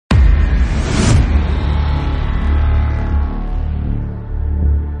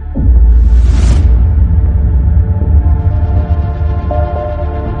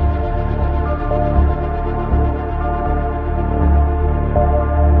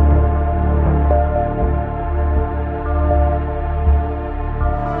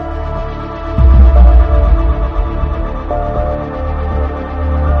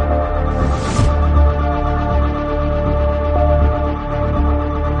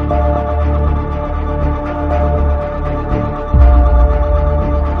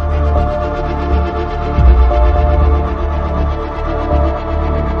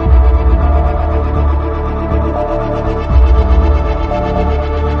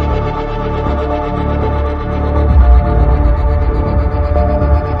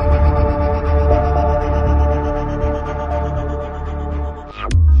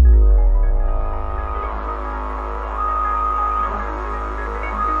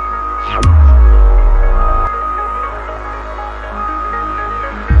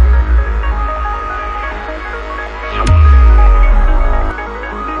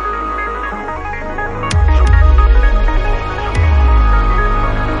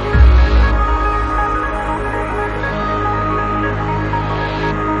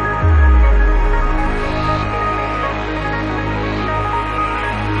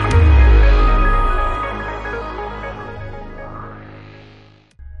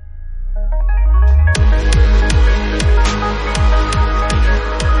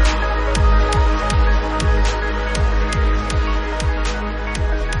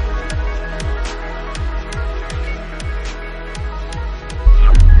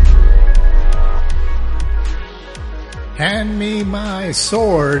Hand me my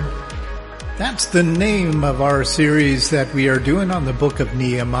sword. That's the name of our series that we are doing on the book of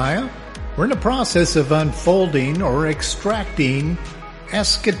Nehemiah. We're in the process of unfolding or extracting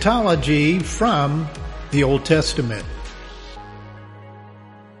eschatology from the Old Testament.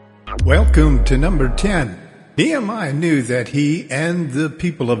 Welcome to number 10. Nehemiah knew that he and the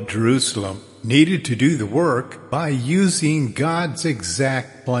people of Jerusalem needed to do the work by using God's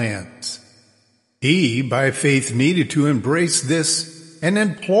exact plans. He, by faith, needed to embrace this and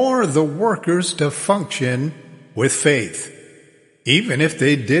implore the workers to function with faith, even if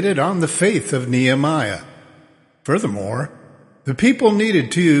they did it on the faith of Nehemiah. Furthermore, the people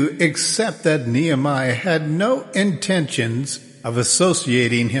needed to accept that Nehemiah had no intentions of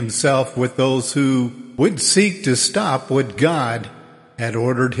associating himself with those who would seek to stop what God had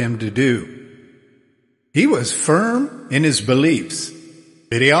ordered him to do. He was firm in his beliefs,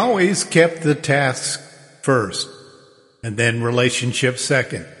 but he always kept the task first and then relationship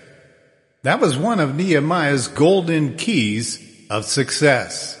second. That was one of Nehemiah's golden keys of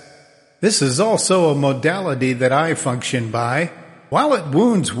success. This is also a modality that I function by. While it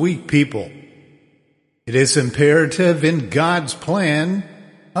wounds weak people, it is imperative in God's plan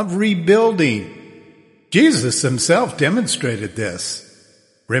of rebuilding. Jesus himself demonstrated this.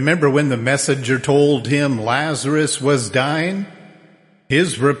 Remember when the messenger told him Lazarus was dying?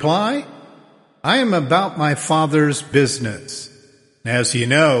 His reply, "I am about my Father's business." As you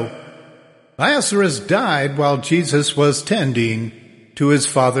know, Lazarus died while Jesus was tending to his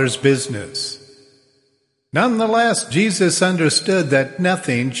Father's business. Nonetheless, Jesus understood that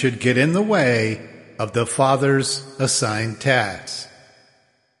nothing should get in the way of the Father's assigned task.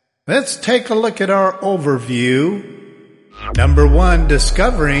 Let's take a look at our overview. Number 1,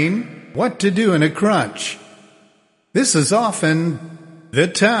 discovering what to do in a crunch. This is often the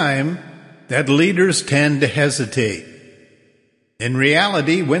time that leaders tend to hesitate. In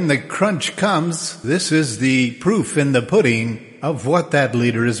reality, when the crunch comes, this is the proof in the pudding of what that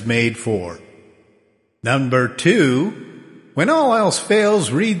leader is made for. Number 2, when all else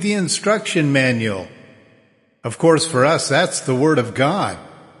fails, read the instruction manual. Of course, for us, that's the Word of God.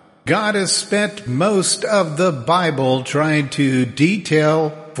 God has spent most of the Bible trying to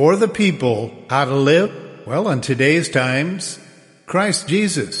detail for the people how to live, well, in today's times, Christ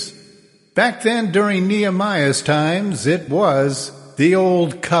Jesus. Back then, during Nehemiah's times, it was the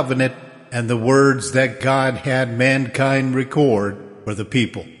Old Covenant and the words that God had mankind record for the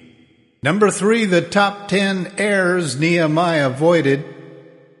people. Number 3, the top 10 errors Nehemiah avoided.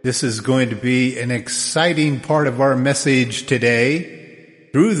 This is going to be an exciting part of our message today.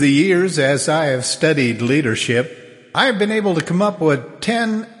 Through the years, as I have studied leadership, I have been able to come up with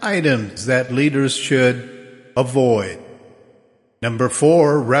 10 items that leaders should avoid. Number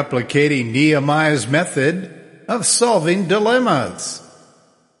 4, replicating Nehemiah's method of solving dilemmas.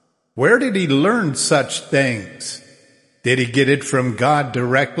 Where did he learn such things? Did he get it from God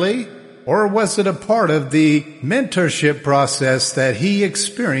directly, or was it a part of the mentorship process that he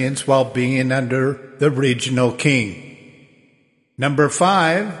experienced while being under the regional king? Number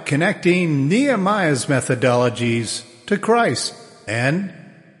 5, connecting Nehemiah's methodologies to Christ and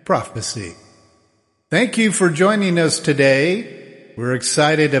prophecy. Thank you for joining us today. We're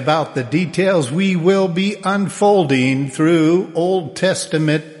excited about the details we will be unfolding through Old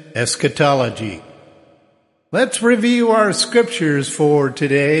Testament eschatology. Let's review our scriptures for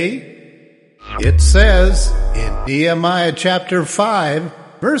today. It says in Nehemiah chapter 5,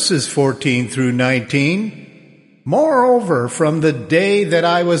 verses 14 through 19, "Moreover, from the day that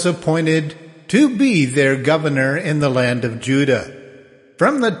I was appointed to be their governor in the land of Judah,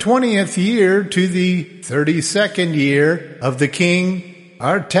 from the 20th year to the 32nd year of the king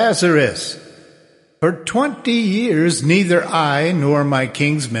Artaxerxes, for 20 years neither I nor my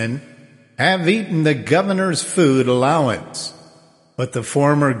kinsmen have eaten the governor's food allowance. But the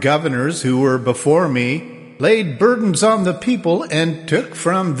former governors who were before me laid burdens on the people and took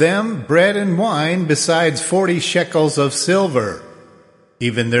from them bread and wine besides 40 shekels of silver.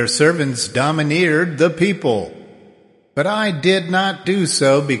 Even their servants domineered the people. But I did not do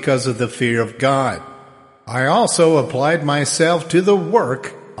so because of the fear of God. I also applied myself to the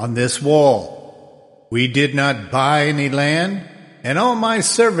work on this wall. We did not buy any land, and all my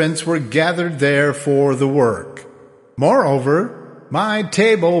servants were gathered there for the work. Moreover, my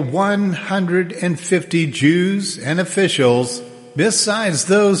table 150 Jews and officials, besides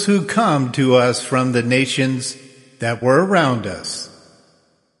those who come to us from the nations that were around us.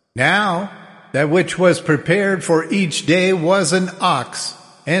 Now, that which was prepared for each day was an ox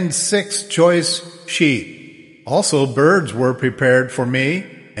and 6 choice sheep. Also birds were prepared for me,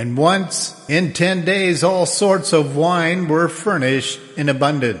 and once in 10 days all sorts of wine were furnished in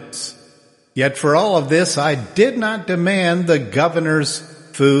abundance. Yet for all of this I did not demand the governor's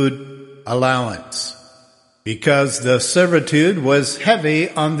food allowance, because the servitude was heavy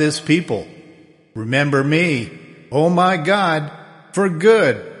on this people. Remember me, O my God, for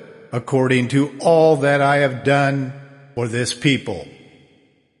good, according to all that I have done for this people.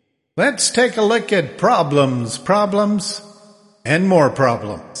 Let's take a look at problems, and more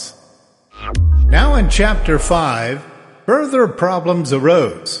problems. Now in chapter 5, further problems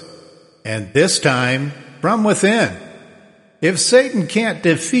arose, and this time from within. If Satan can't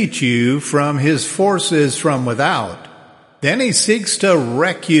defeat you from his forces from without, then he seeks to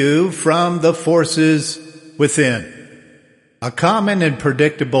wreck you from the forces within. A common and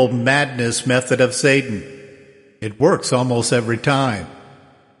predictable madness method of Satan. It works almost every time.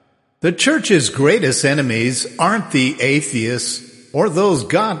 The church's greatest enemies aren't the atheists or those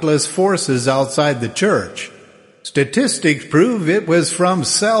godless forces outside the church. Statistics prove it was from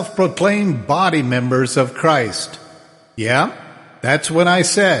self-proclaimed body members of Christ. Yeah, that's what I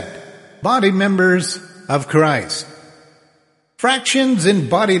said. Body members of Christ. Fractions in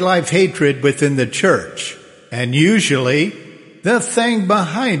body life hatred within the church. And usually, the thing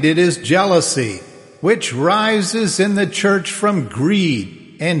behind it is jealousy, which rises in the church from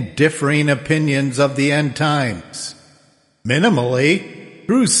greed and differing opinions of the end times. Minimally,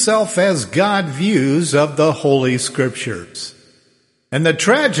 through self as God views of the Holy Scriptures. And the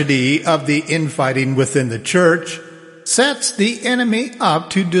tragedy of the infighting within the church sets the enemy up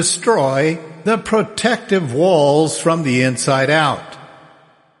to destroy the protective walls from the inside out.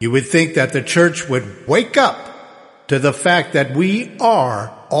 You would think that the church would wake up to the fact that we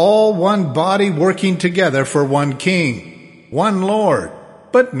are all one body working together for one King, one Lord.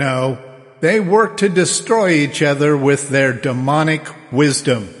 But no, they work to destroy each other with their demonic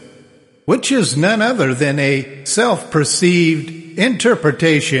wisdom, which is none other than a self-perceived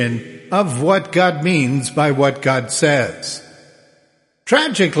interpretation of what God means by what God says.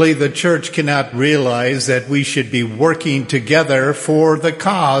 Tragically, the church cannot realize that we should be working together for the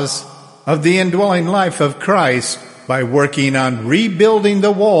cause of the indwelling life of Christ by working on rebuilding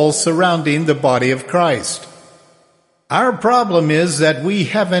the walls surrounding the body of Christ. Our problem is that we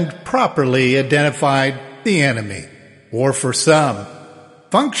haven't properly identified the enemy, or for some,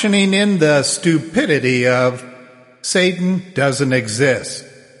 functioning in the stupidity of Satan doesn't exist.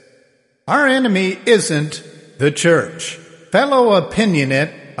 Our enemy isn't the church, fellow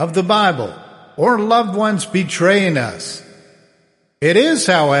opinionate of the Bible, or loved ones betraying us. It is,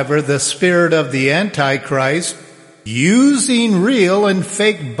 however, the spirit of the Antichrist using real and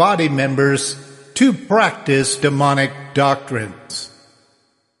fake body members to practice demonic doctrines.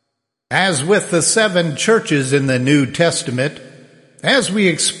 As with the 7 churches in the New Testament, as we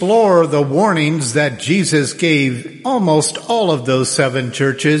explore the warnings that Jesus gave almost all of those 7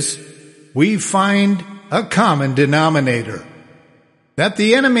 churches, we find a common denominator. That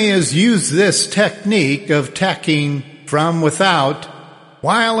the enemy has used this technique of attacking from without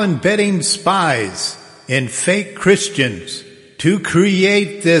while embedding spies in fake Christians to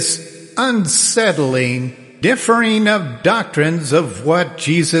create this unsettling differing of doctrines of what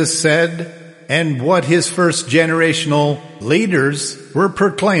Jesus said and what his first generational leaders were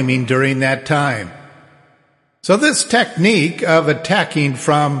proclaiming during that time. So this technique of attacking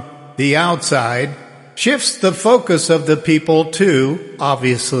from the outside shifts the focus of the people to,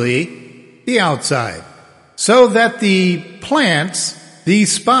 obviously, the outside, so that the plants, the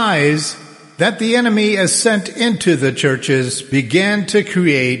spies that the enemy has sent into the churches began to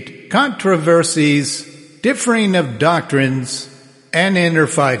create controversies, differing of doctrines, and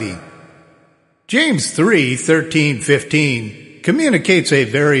interfighting. James 3:13-15 communicates a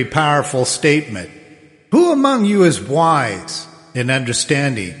very powerful statement. Who among you is wise in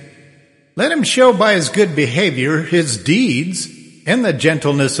understanding? Let him show by his good behavior his deeds and the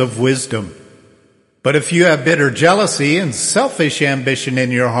gentleness of wisdom. But if you have bitter jealousy and selfish ambition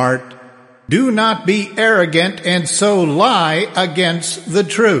in your heart, do not be arrogant and so lie against the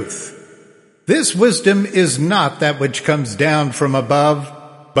truth. This wisdom is not that which comes down from above,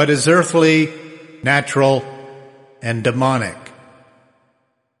 but is earthly, natural, and demonic.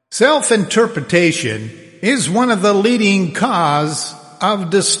 Self-interpretation is one of the leading causes of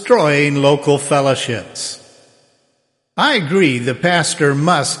destroying local fellowships. I agree the pastor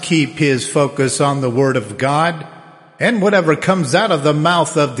must keep his focus on the Word of God, and whatever comes out of the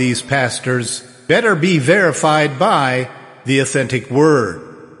mouth of these pastors better be verified by the authentic Word.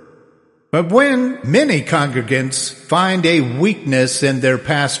 But when many congregants find a weakness in their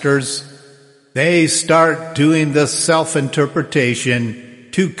pastors, they start doing the self-interpretation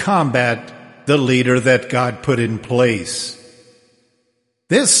to combat the leader that God put in place.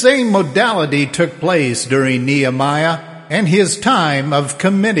 This same modality took place during Nehemiah and his time of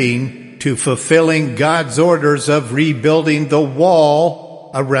committing to fulfilling God's orders of rebuilding the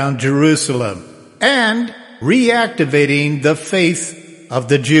wall around Jerusalem and reactivating the faith of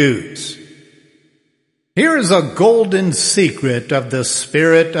the Jews. Here is a golden secret of the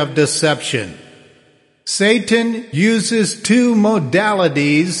spirit of deception. Satan uses two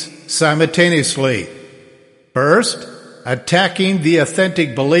modalities simultaneously. First, attacking the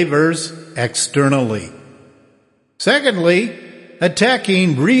authentic believers externally. Secondly,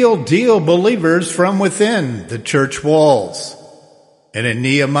 attacking real-deal believers from within the church walls. And in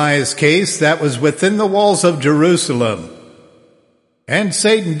Nehemiah's case, that was within the walls of Jerusalem. And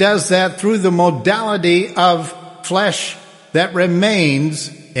Satan does that through the modality of flesh that remains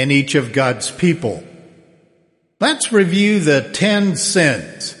in each of God's people. Let's review the 10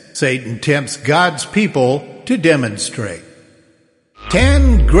 sins Satan tempts God's people to demonstrate.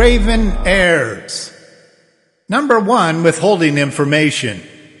 10 graven errors. Number 1, withholding information.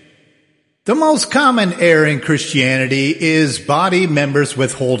 The most common error in Christianity is body members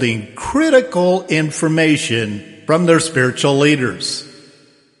withholding critical information from their spiritual leaders.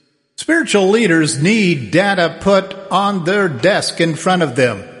 Spiritual leaders need data put on their desk in front of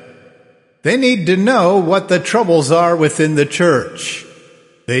them. They need to know what the troubles are within the church.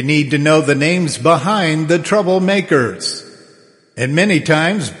 They need to know the names behind the troublemakers. And many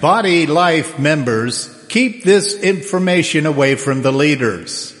times, body life members keep this information away from the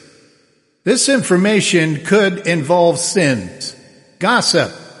leaders. This information could involve sins,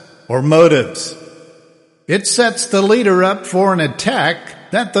 gossip, or motives. It sets the leader up for an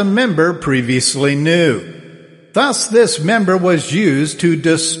attack that the member previously knew. Thus, this member was used to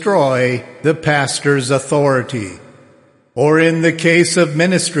destroy the pastor's authority. Or in the case of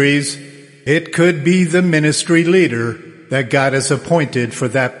ministries, it could be the ministry leader that God has appointed for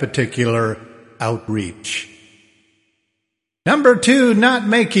that particular outreach. Number 2, not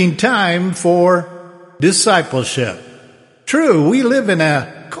making time for discipleship. True, we live in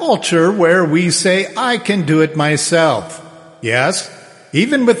a culture where we say, I can do it myself. Yes,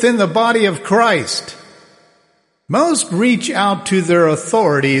 even within the body of Christ. Most reach out to their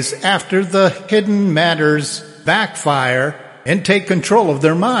authorities after the hidden matters backfire and take control of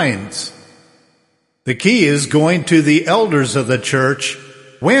their minds. The key is going to the elders of the church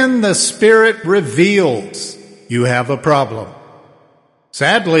when the Spirit reveals you have a problem.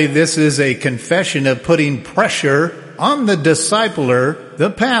 Sadly, this is a confession of putting pressure on the discipler, the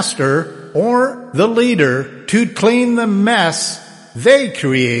pastor, or the leader to clean the mess they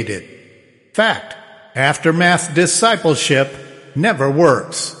created. Fact, aftermath discipleship never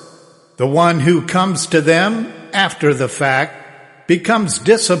works. The one who comes to them after the fact becomes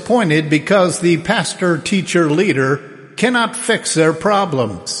disappointed because the pastor, teacher, leader cannot fix their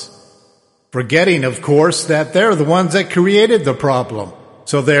problems. Forgetting, of course, that they're the ones that created the problem.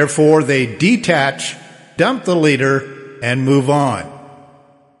 So therefore they detach, dump the leader, and move on.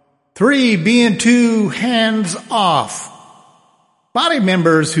 3, being too hands off. Body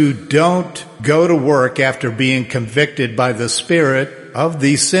members who don't go to work after being convicted by the Spirit of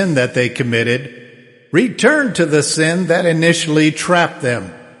the sin that they committed return to the sin that initially trapped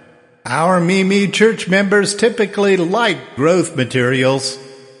them. Our me church members typically like growth materials.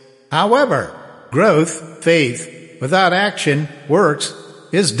 However, growth, faith, without action, works,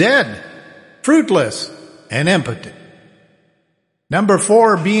 is dead, fruitless, and impotent. Number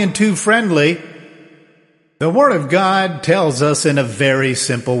 4, being too friendly. The Word of God tells us in a very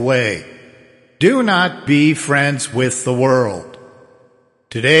simple way, do not be friends with the world.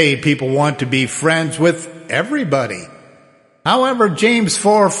 Today, people want to be friends with everybody. However, James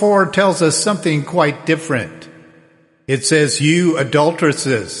 4:4 tells us something quite different. It says, you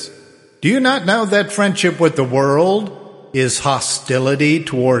adulteresses, do you not know that friendship with the world is hostility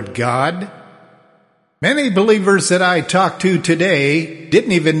toward God? Many believers that I talked to today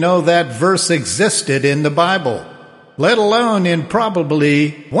didn't even know that verse existed in the Bible, let alone in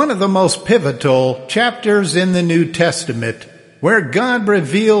probably one of the most pivotal chapters in the New Testament, where God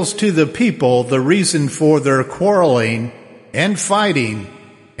reveals to the people the reason for their quarreling and fighting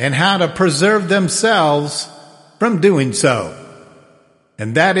and how to preserve themselves from doing so.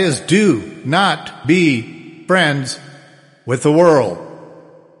 And that is, do not be friends with the world.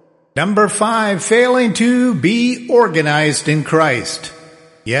 Number 5, failing to be organized in Christ.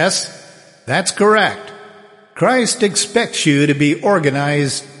 Yes, that's correct. Christ expects you to be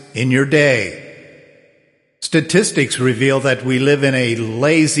organized in your day. Statistics reveal that we live in a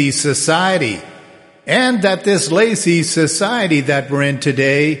lazy society. and that this lazy society that we're in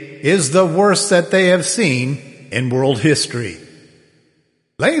today is the worst that they have seen in world history.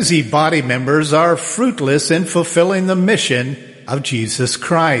 Lazy body members are fruitless in fulfilling the mission of Jesus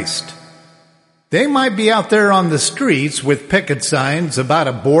Christ. They might be out there on the streets with picket signs about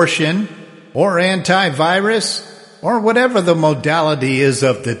abortion or antivirus or whatever the modality is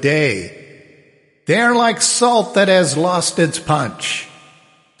of the day. They are like salt that has lost its punch.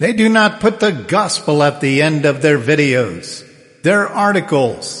 They do not put the gospel at the end of their videos, their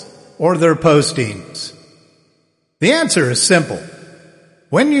articles, or their postings. The answer is simple.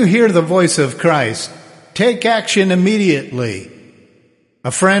 When you hear the voice of Christ, take action immediately.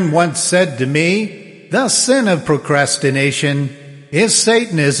 A friend once said to me, the sin of procrastination is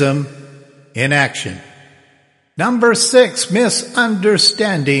Satanism in action. Number 6,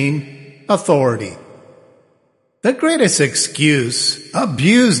 misunderstanding authority. The greatest excuse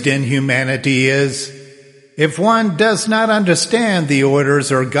abused in humanity is, if one does not understand the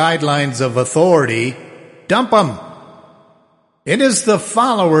orders or guidelines of authority, dump them. It is the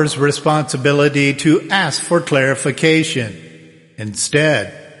follower's responsibility to ask for clarification.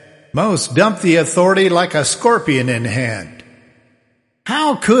 Instead, most dump the authority like a scorpion in hand.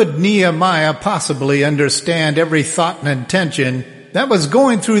 How could Nehemiah possibly understand every thought and intention that was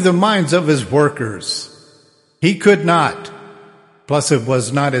going through the minds of his workers? He could not. Plus, it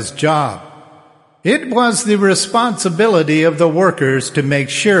was not his job. It was the responsibility of the workers to make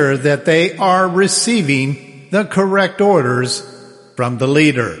sure that they are receiving the correct orders from the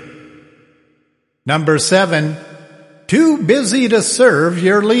leader. Number 7, too busy to serve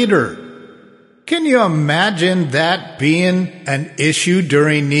your leader. Can you imagine that being an issue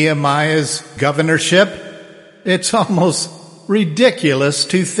during Nehemiah's governorship? It's almost ridiculous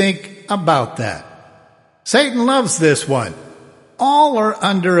to think about that. Satan loves this one. All are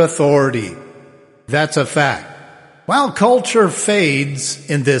under authority. That's a fact. While culture fades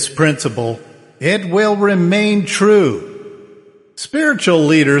in this principle, it will remain true. Spiritual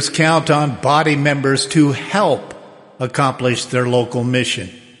leaders count on body members to help accomplish their local mission.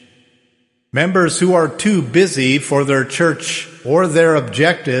 Members who are too busy for their church or their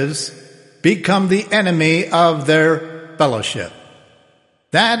objectives become the enemy of their fellowship.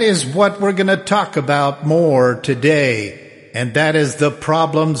 That is what we're going to talk about more today, and that is the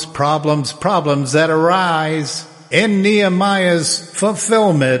problems that arise in Nehemiah's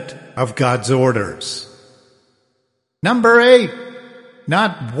fulfillment of God's orders. Number 8,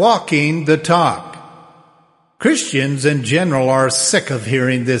 not walking the talk. Christians in general are sick of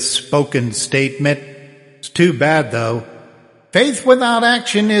hearing this spoken statement. It's too bad, though. Faith without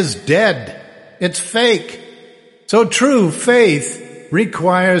action is dead. It's fake. So true faith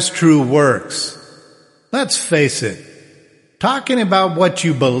requires true works. Let's face it. Talking about what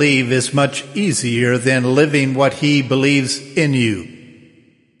you believe is much easier than living what He believes in you.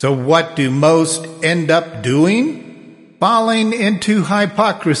 So what do most end up doing? Falling into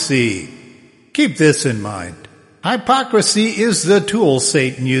hypocrisy. Keep this in mind. Hypocrisy is the tool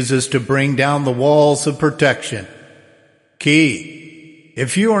Satan uses to bring down the walls of protection. Key.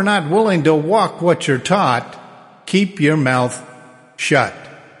 If you are not willing to walk what you're taught, keep your mouth shut.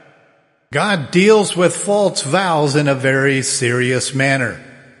 God deals with false vows in a very serious manner.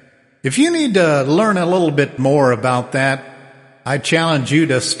 If you need to learn a little bit more about that, I challenge you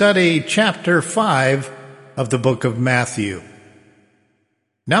to study chapter 5 of the book of Matthew.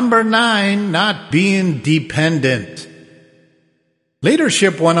 Number 9, not being dependent.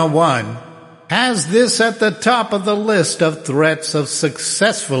 Leadership 101 has this at the top of the list of threats of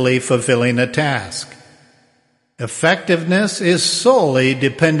successfully fulfilling a task. Effectiveness is solely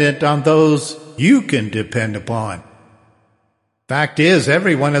dependent on those you can depend upon. Fact is,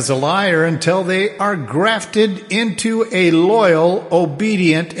 everyone is a liar until they are grafted into a loyal,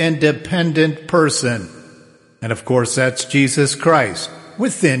 obedient, and dependent person. And of course, that's Jesus Christ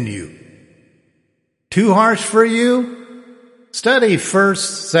within you. Too harsh for you? Study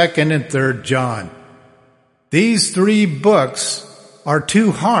 1st, 2nd, and 3rd John. These 3 books are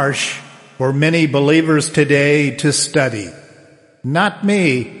too harsh for many believers today to study. Not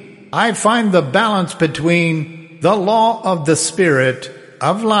me. I find the balance between the law of the Spirit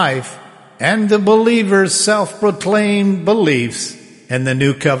of life and the believer's self-proclaimed beliefs in the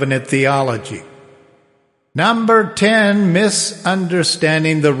New Covenant theology. Number 10,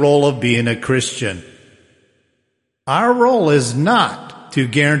 misunderstanding the role of being a Christian. Our role is not to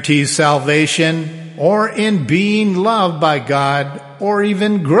guarantee salvation or in being loved by God or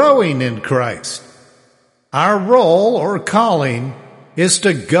even growing in Christ. Our role or calling is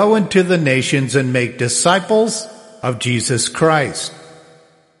to go into the nations and make disciples of Jesus Christ.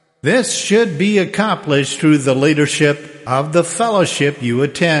 This should be accomplished through the leadership of the fellowship you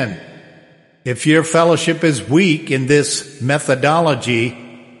attend. If your fellowship is weak in this methodology,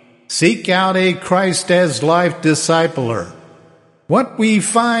 seek out a Christ-as-life discipler. What we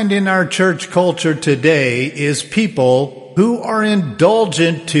find in our church culture today is people who are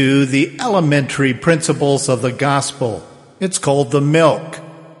indulgent to the elementary principles of the gospel. It's called the milk.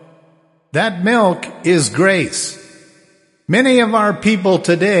 That milk is grace. Many of our people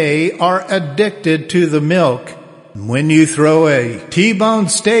today are addicted to the milk. When you throw a T-bone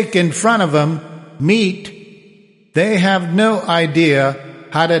steak in front of them, meat, they have no idea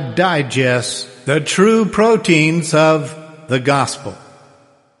how to digest the true proteins of the gospel.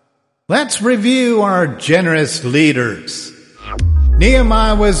 Let's review our generous leaders.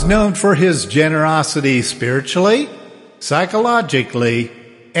 Nehemiah was known for his generosity spiritually, psychologically,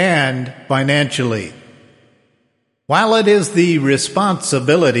 and financially. While it is the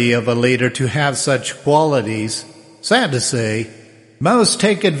responsibility of a leader to have such qualities, sad to say, most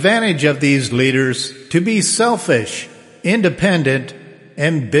take advantage of these leaders to be selfish, independent,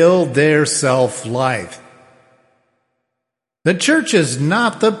 and build their self-life. The church is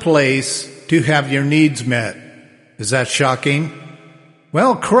not the place to have your needs met. Is that shocking?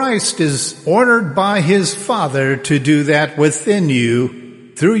 Well, Christ is ordered by his Father to do that within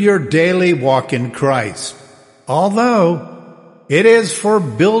you through your daily walk in Christ. Although it is for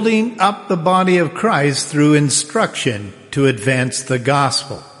building up the body of Christ through instruction to advance the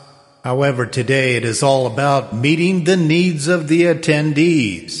gospel. However, today it is all about meeting the needs of the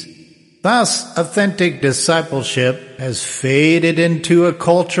attendees. Thus, authentic discipleship has faded into a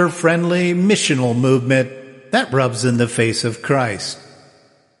culture-friendly missional movement that rubs in the face of Christ.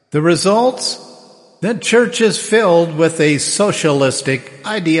 The results? The church is filled with a socialistic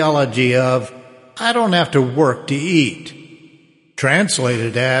ideology of, I don't have to work to eat.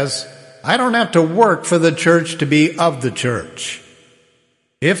 Translated as, I don't have to work for the church to be of the church.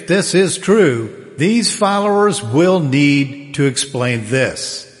 If this is true, these followers will need to explain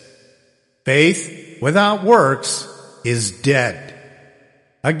this. Faith without works is dead.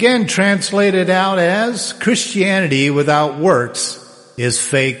 Again translated out as, Christianity without works is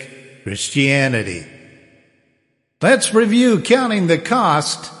fake Christianity. Let's review counting the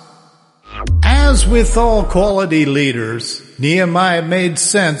cost. As with all quality leaders, Nehemiah made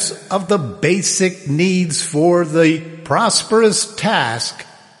sense of the basic needs for the prosperous task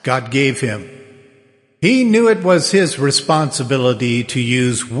God gave him. He knew it was his responsibility to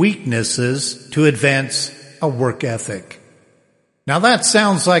use weaknesses to advance a work ethic. Now that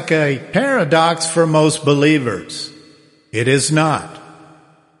sounds like a paradox for most believers. It is not.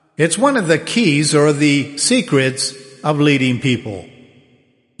 It's one of the keys or the secrets of leading people.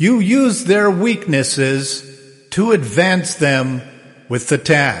 You use their weaknesses to advance them with the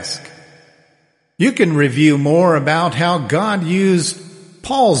task. You can review more about how God used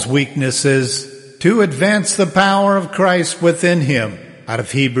Paul's weaknesses to advance the power of Christ within him out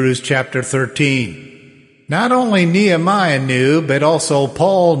of Hebrews chapter 13. Not only Nehemiah knew, but also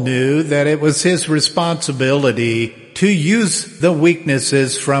Paul knew that it was his responsibility to use the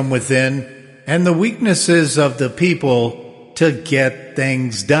weaknesses from within and the weaknesses of the people to get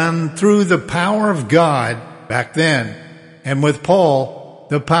things done through the power of God back then, and with Paul,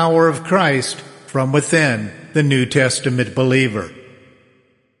 the power of Christ from within the New Testament believer.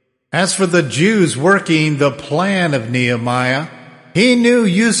 As for the Jews working the plan of Nehemiah, he knew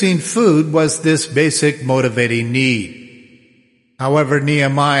using food was this basic motivating need. However,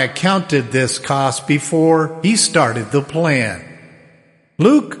 Nehemiah counted this cost before he started the plan.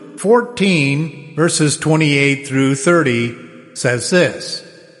 Luke 14, verses 28 through 30 says this,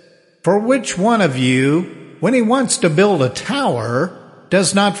 For which one of you, when he wants to build a tower,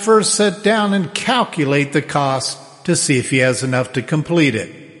 does not first sit down and calculate the cost to see if he has enough to complete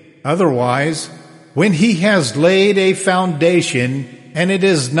it? Otherwise, when he has laid a foundation and it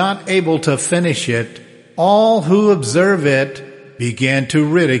is not able to finish it, all who observe it began to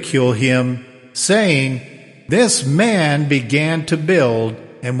ridicule him, saying, This man began to build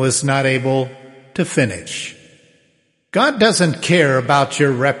and was not able to finish. God doesn't care about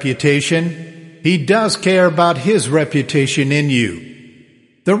your reputation. He does care about his reputation in you.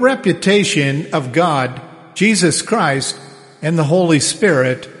 The reputation of God, Jesus Christ, and the Holy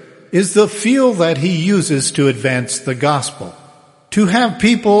Spirit is the fuel that he uses to advance the gospel. To have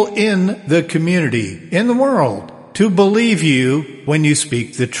people in the community, in the world, to believe you when you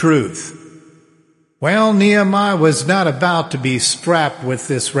speak the truth. Well, Nehemiah was not about to be strapped with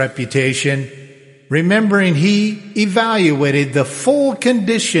this reputation, remembering he evaluated the full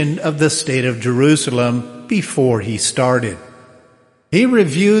condition of the state of Jerusalem before he started. He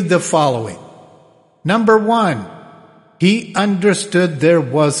reviewed the following. Number 1, he understood there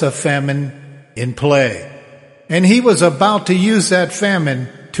was a famine in play, and he was about to use that famine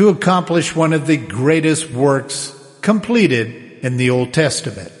to accomplish one of the greatest works completed in the Old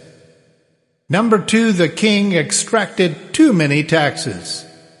Testament. Number 2, the king extracted too many taxes.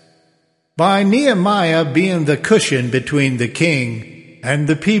 By Nehemiah being the cushion between the king and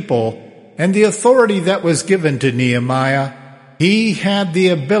the people, and the authority that was given to Nehemiah, he had the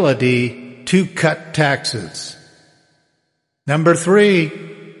ability to cut taxes. Number 3,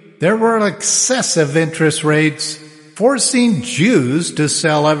 there were excessive interest rates, forcing Jews to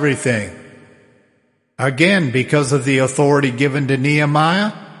sell everything. Again, because of the authority given to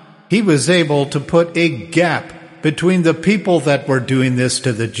Nehemiah, he was able to put a gap between the people that were doing this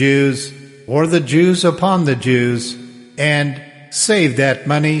to the Jews, or the Jews upon the Jews, and save that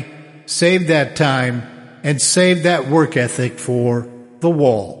money, save that time, and save that work ethic for the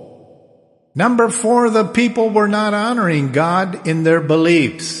wall. Number 4, the people were not honoring God in their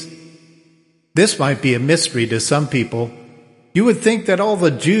beliefs. This might be a mystery to some people. You would think that all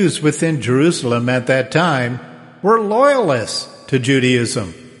the Jews within Jerusalem at that time were loyalists to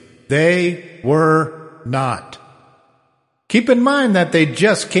Judaism. They were not. Keep in mind that they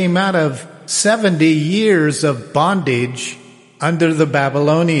just came out of 70 years of bondage under the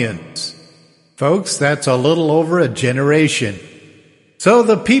Babylonians. Folks, that's a little over a generation. So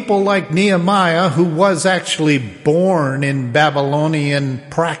the people like Nehemiah, who was actually born in Babylonian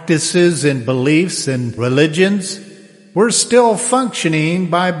practices and beliefs and religions, were still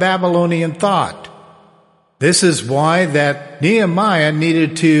functioning by Babylonian thought. This is why that Nehemiah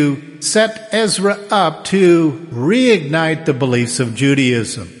needed to set Ezra up to reignite the beliefs of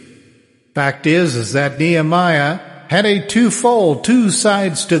Judaism. Fact is that Nehemiah had a twofold, two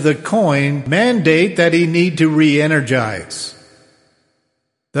sides to the coin mandate that he need to re-energize.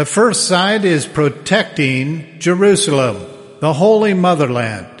 The first side is protecting Jerusalem, the holy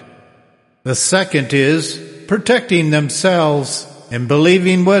motherland. The second is protecting themselves and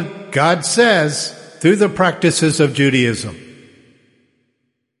believing what God says through the practices of Judaism.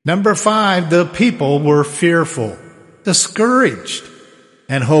 Number 5, the people were fearful, discouraged,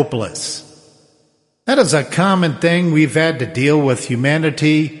 and hopeless. That is a common thing we've had to deal with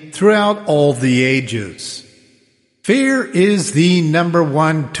humanity throughout all the ages. Fear is the number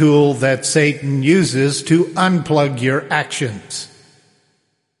 1 tool that Satan uses to unplug your actions.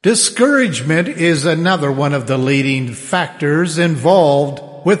 Discouragement is another one of the leading factors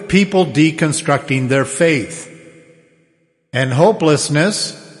involved with people deconstructing their faith. And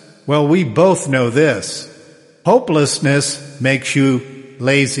hopelessness, well, we both know this. Hopelessness makes you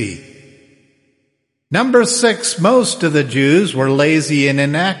lazy. Number 6, most of the Jews were lazy and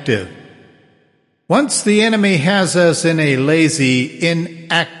inactive. Once the enemy has us in a lazy,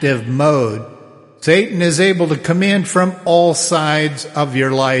 inactive mode, Satan is able to come in from all sides of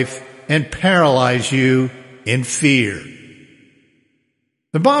your life and paralyze you in fear.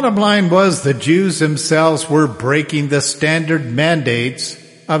 The bottom line was the Jews themselves were breaking the standard mandates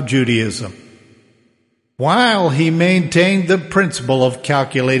of Judaism, while he maintained the principle of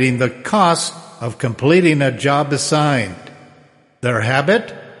calculating the cost of completing a job assigned. Their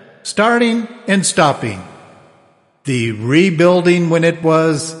habit? Starting and stopping. The rebuilding when it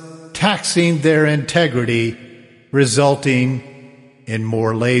was, taxing their integrity, resulting in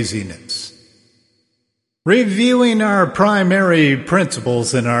more laziness. Reviewing our primary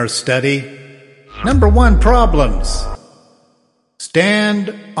principles in our study. Number 1, problems.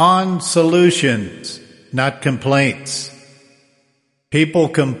 Stand on solutions, not complaints. People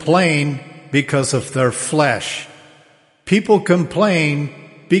complain because of their flesh. People complain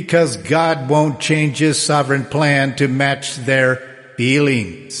because God won't change His sovereign plan to match their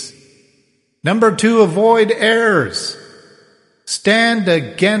feelings. Number 2, avoid errors. Stand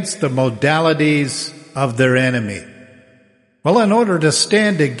against the modalities of their enemy. Well, in order to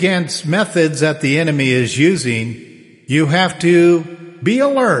stand against methods that the enemy is using, you have to be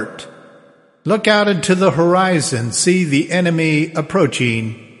alert. Look out into the horizon, see the enemy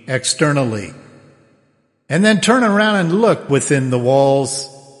approaching externally. And then turn around and look within the walls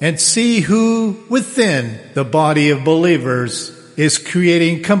and see who within the body of believers is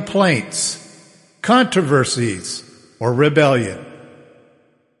creating complaints, controversies, or rebellion.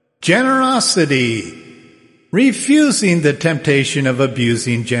 Generosity. Refusing the temptation of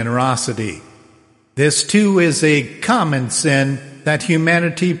abusing generosity. This too is a common sin that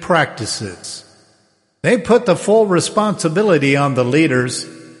humanity practices. They put the full responsibility on the leaders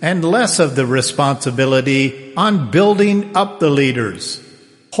and less of the responsibility on building up the leaders,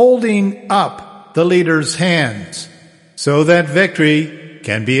 holding up the leaders' hands, so that victory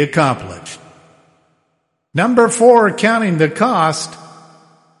can be accomplished. Number 4, counting the cost.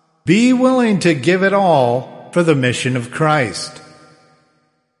 Be willing to give it all for the mission of Christ.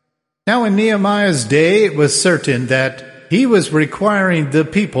 Now in Nehemiah's day, it was certain that he was requiring the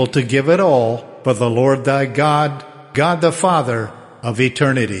people to give it all for the Lord thy God, God the Father of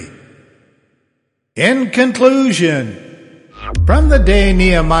eternity. In conclusion, from the day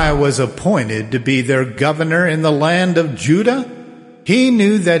Nehemiah was appointed to be their governor in the land of Judah, he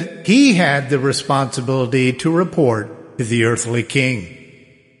knew that he had the responsibility to report to the earthly king.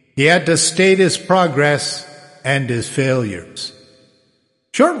 He had to state his progress and his failures.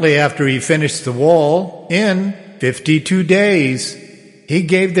 Shortly after he finished the wall, in 52 days, he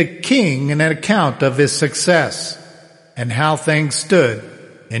gave the king an account of his success and how things stood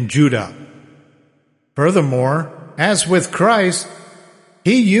in Judah. Furthermore, as with Christ,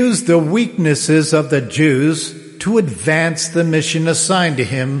 he used the weaknesses of the Jews to advance the mission assigned to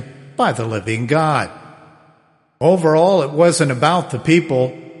him by the living God. Overall, it wasn't about the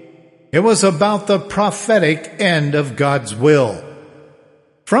people. It was about the prophetic end of God's will.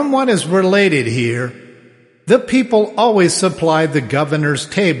 From what is related here, the people always supplied the governor's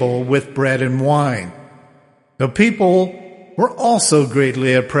table with bread and wine. The people were also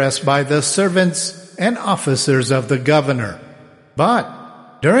greatly oppressed by the servants and officers of the governor.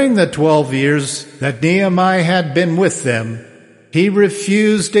 But during the 12 years that Nehemiah had been with them, he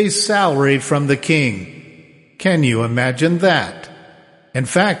refused a salary from the king. Can you imagine that? In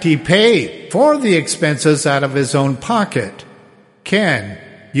fact, he paid for the expenses out of his own pocket. Can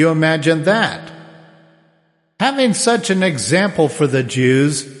you imagine that? Having such an example for the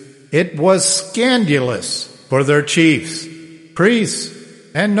Jews, it was scandalous for their chiefs, priests,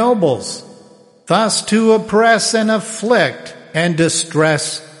 and nobles, thus to oppress and afflict and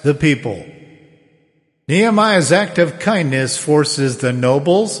distress the people. Nehemiah's act of kindness forces the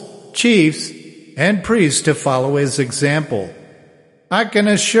nobles, chiefs, and priests to follow his example. I can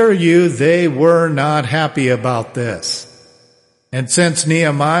assure you they were not happy about this. And since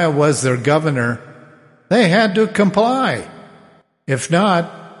Nehemiah was their governor, they had to comply. If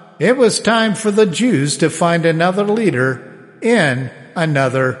not, it was time for the Jews to find another leader in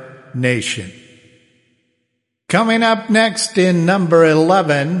another nation. Coming up next in number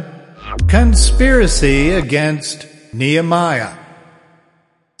 11, conspiracy against Nehemiah.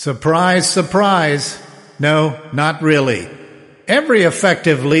 Surprise, surprise. No, not really. Every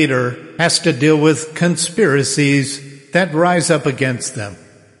effective leader has to deal with conspiracies that rise up against them.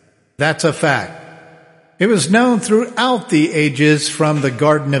 That's a fact. It was known throughout the ages from the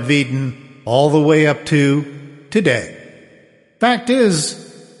Garden of Eden all the way up to today. Fact is,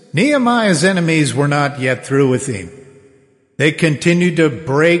 Nehemiah's enemies were not yet through with him. They continued to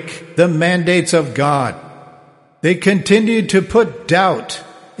break the mandates of God. They continued to put doubt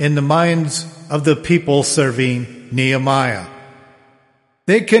in the minds of the people serving Nehemiah.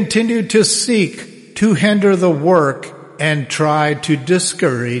 They continued to seek to hinder the work and try to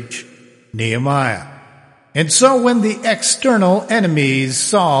discourage Nehemiah. And so when the external enemies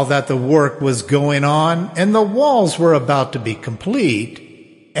saw that the work was going on and the walls were about to be complete,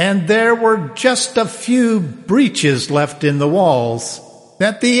 and there were just a few breaches left in the walls,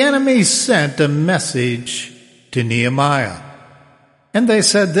 that the enemy sent a message to Nehemiah. And they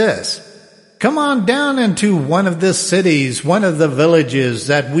said this, "Come on down into one of the cities, one of the villages,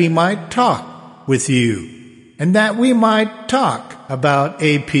 that we might talk with you, and that we might talk about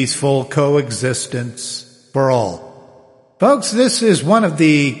a peaceful coexistence for all." Folks, this is one of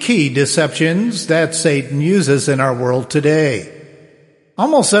the key deceptions that Satan uses in our world today.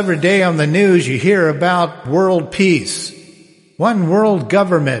 Almost every day on the news you hear about world peace, one world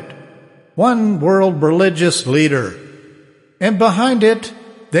government, one world religious leader. And behind it,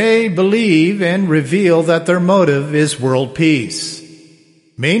 they believe and reveal that their motive is world peace.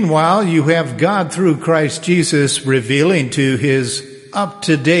 Meanwhile, you have God through Christ Jesus revealing to his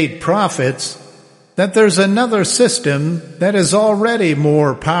up-to-date prophets that there's another system that is already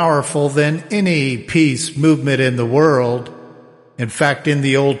more powerful than any peace movement in the world. In fact, in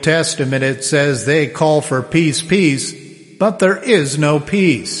the Old Testament it says they call for peace, peace, but there is no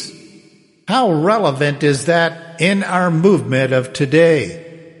peace. How relevant is that in our movement of today?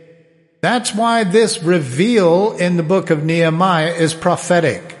 That's why this reveal in the book of Nehemiah is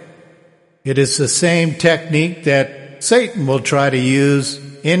prophetic. It is the same technique that Satan will try to use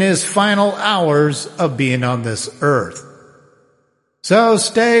in his final hours of being on this earth. So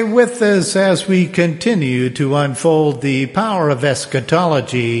stay with us as we continue to unfold the power of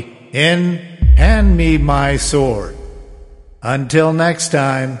eschatology in Hand Me My Sword. Until next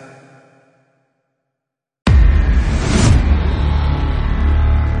time.